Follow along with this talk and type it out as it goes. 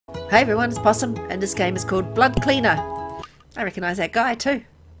Hey everyone, it's Possum, and this game is called Blood Cleaner. I recognise that guy too.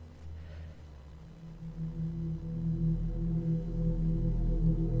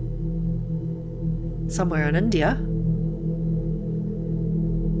 Somewhere in India.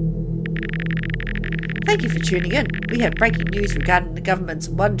 Thank you for tuning in. We have breaking news regarding the government's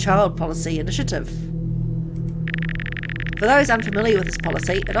one-child policy initiative. For those unfamiliar with this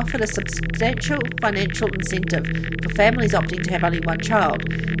policy, it offered a substantial financial incentive for families opting to have only one child.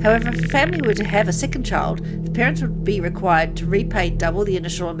 However, if a family were to have a second child, the parents would be required to repay double the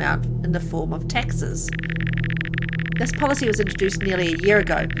initial amount in the form of taxes. This policy was introduced nearly a year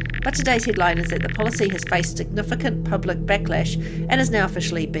ago, but today's headline is that the policy has faced significant public backlash and is now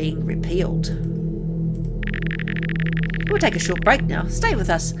officially being repealed. We'll take a short break now. Stay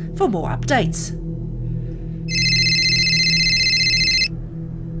with us for more updates.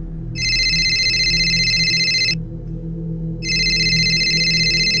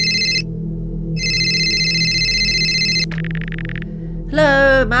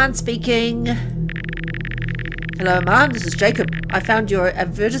 Hello, Amaan speaking. Hello, Amaan, this is Jacob. I found your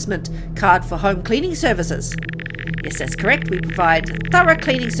advertisement card for home cleaning services. Yes, that's correct. We provide thorough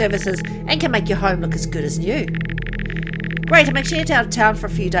cleaning services and can make your home look as good as new. Great, I'm actually out of town for a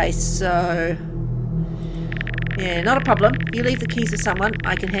few days, so... yeah, not a problem. If you leave the keys with someone,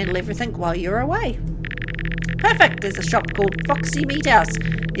 I can handle everything while you're away. Perfect! There's a shop called Foxy Meat House.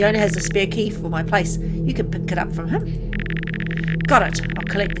 The owner has a spare key for my place. You can pick it up from him. Got it. I'll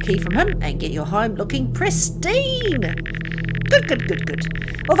collect the key from him and get your home looking pristine. Good, good, good, good.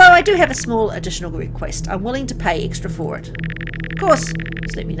 Although I do have a small additional request. I'm willing to pay extra for it. Of course.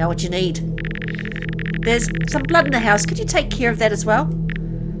 Just let me know what you need. There's some blood in the house. Could you take care of that as well?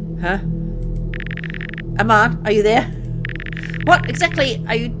 Huh? Amaan, are you there? What exactly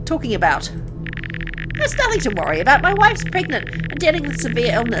are you talking about? There's nothing to worry about. My wife's pregnant and dealing with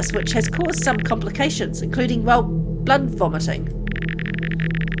severe illness which has caused some complications, including, well, blood vomiting.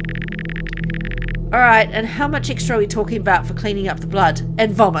 Alright, and how much extra are we talking about for cleaning up the blood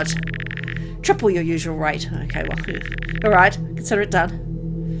and vomit? Triple your usual rate. Okay, well, alright, consider it done.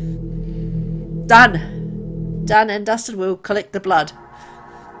 Done. Done and dusted. We'll collect the blood.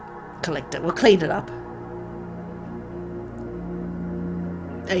 Collect it. We'll clean it up.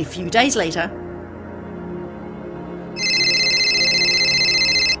 A few days later.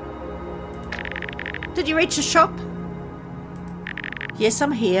 Did you reach the shop? Yes,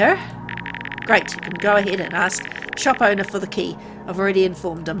 I'm here. Great, you can go ahead and ask the shop owner for the key. I've already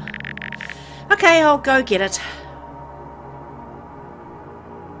informed him. Okay, I'll go get it.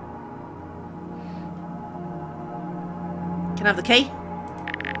 Can I have the key?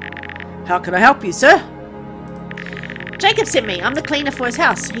 How can I help you, sir? Jacob sent me. I'm the cleaner for his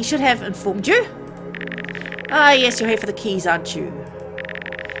house. He should have informed you. Ah, yes, you're here for the keys, aren't you?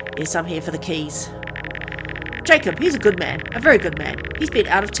 Yes, I'm here for the keys. Jacob, he's a good man. A very good man. He's been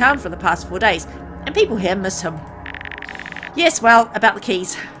out of town for the past 4 days, and people here miss him. Yes, well, about the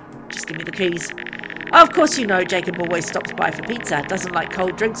keys. Just give me the keys. Oh, of course you know Jacob always stops by for pizza. Doesn't like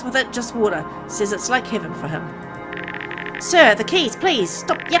cold drinks with it, just water. Says it's like heaven for him. Sir, the keys, please.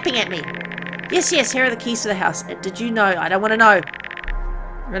 Stop yapping at me. Yes, yes, here are the keys to the house. Did you know? I don't want to know.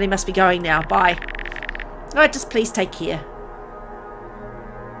 I really must be going now. Bye. Alright, just please take care.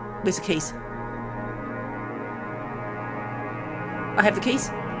 Where's the keys? I have the keys?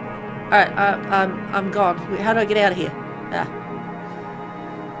 Alright, I'm gone. How do I get out of here?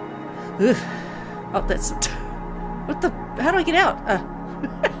 Oof. Oh, that's... what the... how do I get out?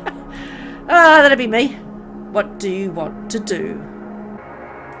 That'd be me. What do you want to do?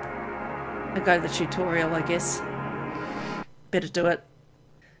 I'll go to the tutorial, I guess. Better do it.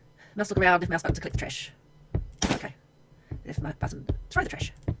 Must look around, left mouse button to collect the trash. Okay. Left mouse button, throw the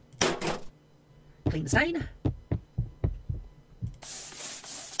trash. Clean the stain.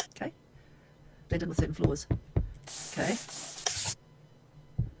 Okay. Blend in with certain floors. Okay.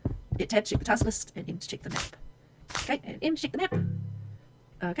 Hit tab to check the task list, and M to check the map. Okay, and M to check the map.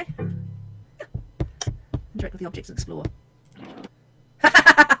 Okay. Yeah. Interact with the objects and explore.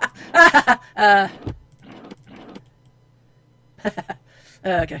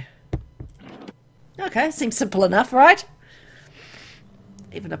 Okay. Okay, seems simple enough, right?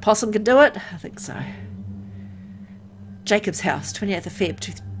 Even a possum can do it? I think so. Jacob's house, 28th of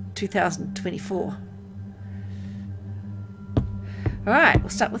Feb, 2024. Alright, we'll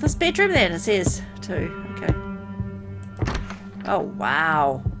start with this bedroom then, it says, too. Okay. Oh,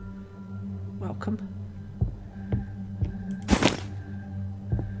 wow. Welcome.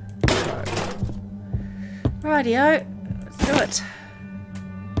 Rightio, let's do it.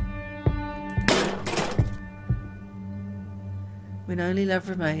 When only love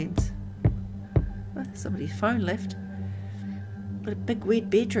remains. Oh, somebody's phone left. What a big weird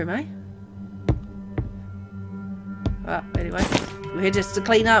bedroom, eh? Oh, anyway, we're here just to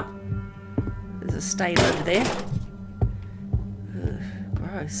clean up. There's a stain over there. Ugh,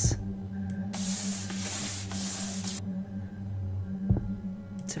 gross.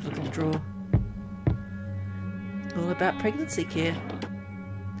 Let's have a little drawer. All about pregnancy care.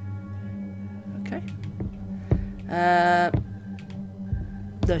 Okay.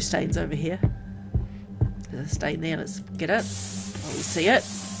 No stains over here. There's a stain there. Let's get it. Oh, we see it.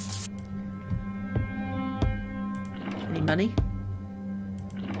 Any money?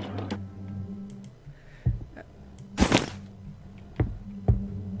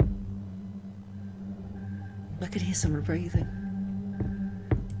 I can hear someone breathing.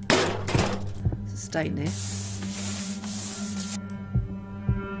 There's a stain there.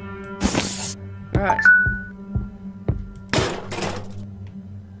 Right.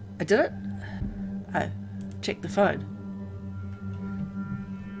 I did it? Oh, check the phone.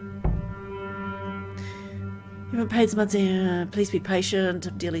 You haven't paid some money. Please be patient.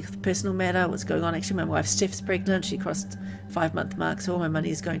 I'm dealing with a personal matter. What's going on? Actually, my wife Steph's pregnant. She crossed 5-month mark, so all my money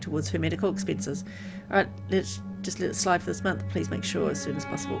is going towards her medical expenses. Alright, let's just let it slide for this month. Please make sure as soon as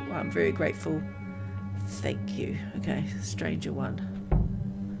possible. I'm very grateful. Thank you. Okay, stranger one.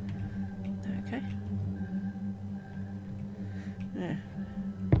 Okay. Yeah.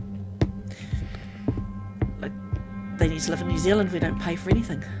 Like, they need to live in New Zealand. We don't pay for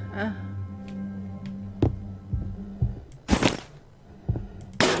anything. I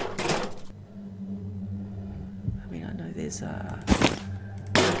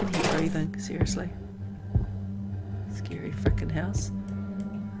can hear breathing, seriously. Scary frickin' house.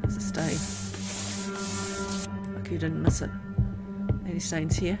 There's a stain. Like you didn't miss it. Any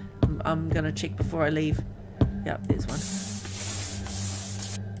stains here? I'm gonna check before I leave. Yep, there's one.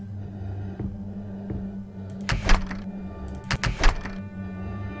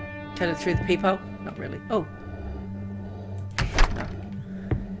 Cut it through the peephole? Not really. Oh. No.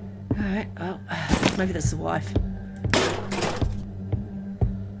 Alright, well, maybe that's the wife.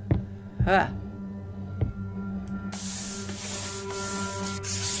 Ah.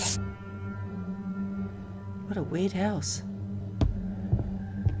 What a weird house.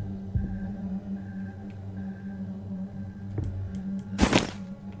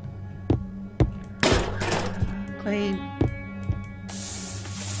 Clean.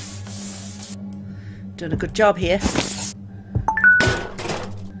 Doing a good job here.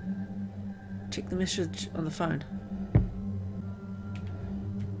 Check the message on the phone.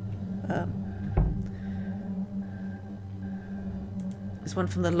 There's one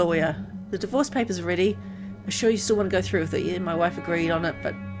from the lawyer. The divorce papers are ready. I'm sure you still want to go through with it. Yeah, my wife agreed on it,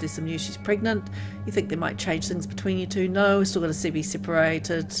 but there's some news she's pregnant. You think they might change things between you two? No, we're still going to be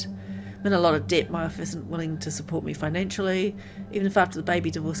separated. I'm in a lot of debt. My wife isn't willing to support me financially. Even if after the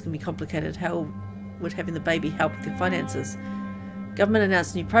baby, divorce can be complicated, how would having the baby help with your finances? Government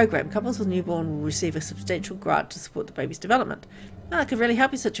announced a new program. Couples with newborn will receive a substantial grant to support the baby's development. It could really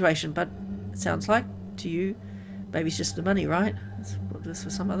help your situation, but it sounds like, to you, baby's just the money, right? That's what it is for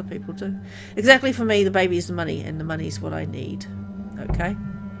some other people too. Exactly, for me, the baby is the money, and the money is what I need. Okay?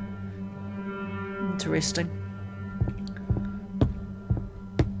 Interesting.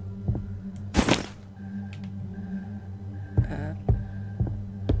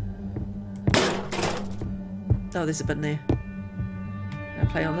 Oh, there's a button there. Can I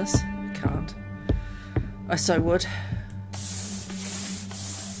play on this? I can't. I so would.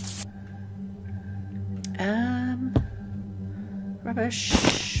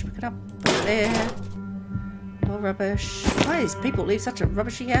 Rubbish. Pick it up. Put it there. More rubbish. Why do these people leave such a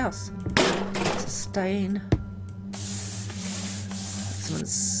rubbishy house? It's a stain.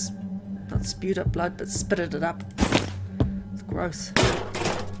 Someone's not spewed up blood, but spitted it up. It's gross.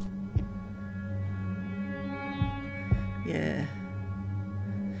 Yeah.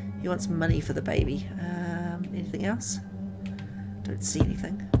 He wants money for the baby. Anything else? Don't see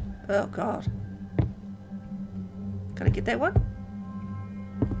anything. Oh God. Can I get that one?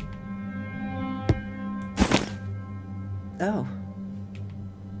 Oh.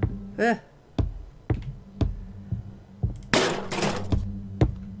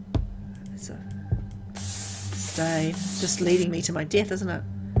 It's a stain. Just leading me to my death, isn't it?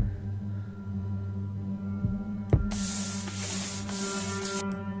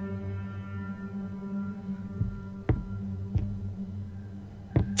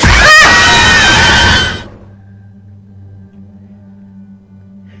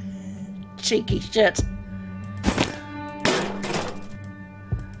 Cheeky shit.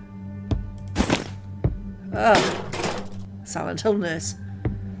 Oh, Silent Hill nurse.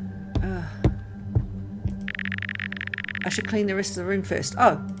 I should clean the rest of the room first.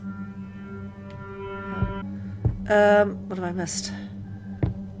 Oh. What have I missed?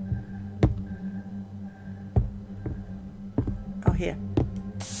 Oh, here.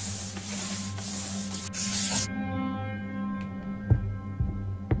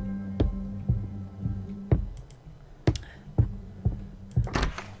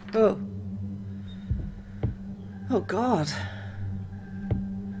 Oh. Oh, God.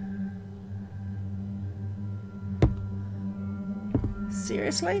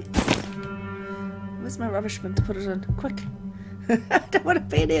 Seriously? Where's my rubbish bin to put it in? Quick. I don't want to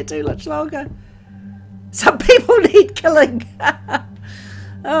be in here too much longer. Some people need killing.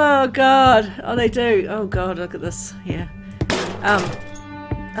 Oh, God. Oh, they do. Oh, God, look at this. Yeah. Oh,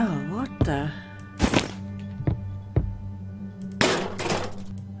 what the...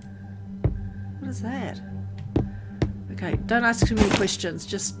 What is that? Okay, don't ask too many questions.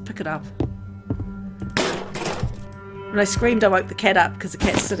 Just pick it up. When I screamed, I woke the cat up because the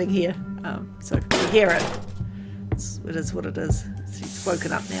cat's sitting here. So if you hear it, it is what it is. She's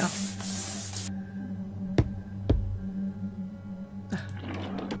woken up now.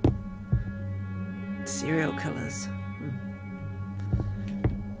 Serial killers.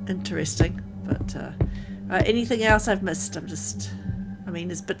 Interesting. But anything else I've missed? I mean,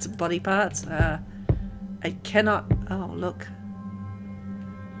 there's bits of body parts. I cannot... Oh, look.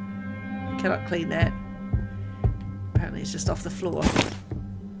 I cannot clean that. Apparently it's just off the floor.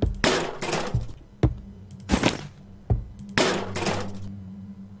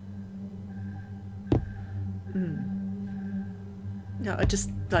 No, I just,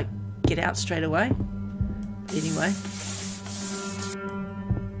 like, get out straight away. Anyway.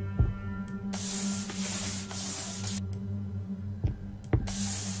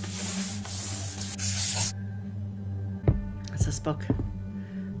 That's this book.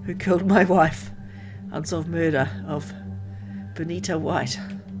 Who Killed My Wife? Unsolved Murder of Bonita White.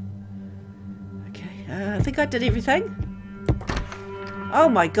 Okay, I think I did everything. Oh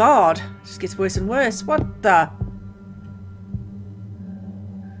my God! It just gets worse and worse. What the?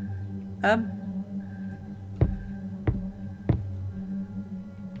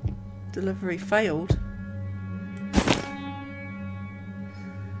 Delivery failed.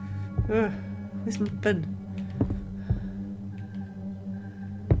 Where's my bin?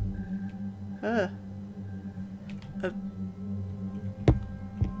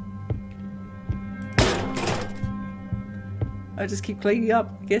 I just keep cleaning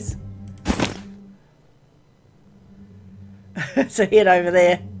up, I guess. So head over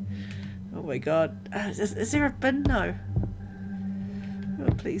there. Oh my God. Is there a bin? No.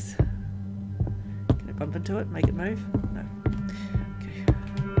 Oh, please. Can I bump into it? Make it move? No. Okay.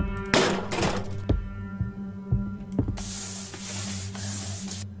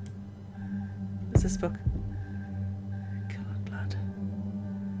 What's this book? Coloured blood.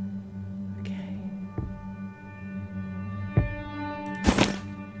 Okay.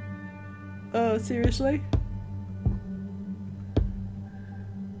 Oh, seriously?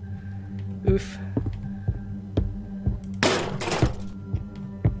 Oof.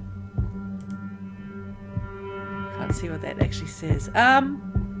 Can't see what that actually says.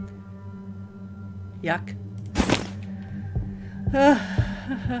 Yuck.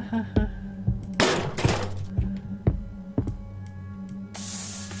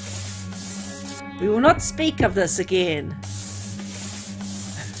 We will not speak of this again.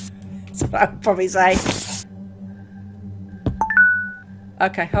 That's what I would probably say.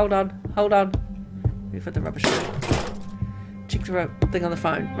 Okay, hold on. Hold on. Let me put the rubbish away. Check the thing on the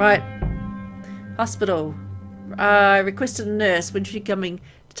phone. Right. Hospital. I requested a nurse. When she's coming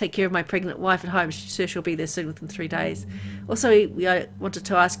to take care of my pregnant wife at home. She says she'll be there soon, within 3 days. Also, we wanted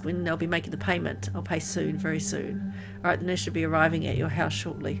to ask when they'll be making the payment. I'll pay soon, very soon. Alright, the nurse should be arriving at your house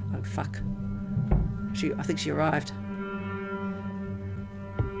shortly. Oh, fuck. I think she arrived.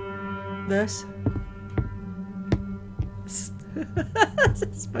 Nurse? This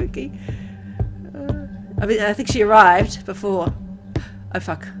is spooky. I think she arrived before. Oh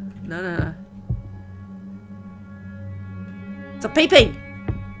fuck. No. Stop peeping!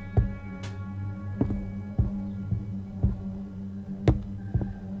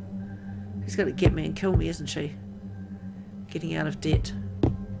 She's gonna get me and kill me, isn't she? Getting out of debt.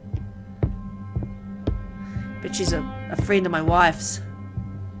 But she's a friend of my wife's.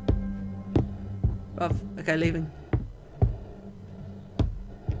 Oh, okay, leaving.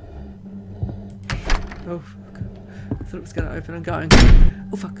 Oh, fuck. I thought it was going to open and going.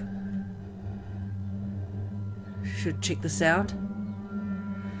 Oh, fuck. Should check the sound.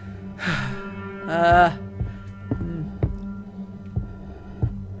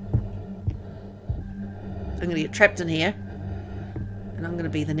 I'm gonna get trapped in here. And I'm gonna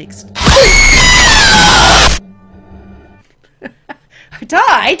be the next... I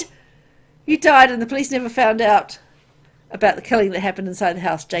died? You died and the police never found out about the killing that happened inside the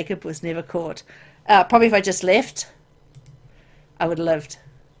house. Jacob was never caught. Probably if I just left, I would have lived.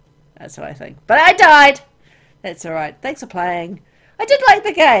 That's what I think. But I died! That's alright. Thanks for playing. I did like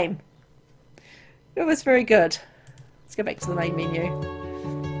the game. It was very good. Let's go back to the main menu.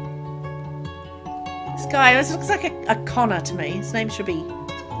 This guy looks like a Connor to me. His name should be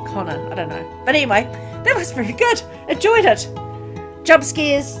Connor. I don't know. But anyway, that was very good. Enjoyed it. Jump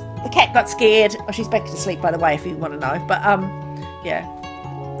scares. The cat got scared. Oh, she's back to sleep, by the way, if you want to know. But, yeah.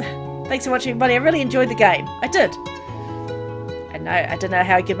 Thanks for watching, everybody. I really enjoyed the game. I did. I don't know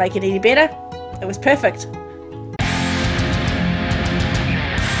how I could make it any better. It was perfect.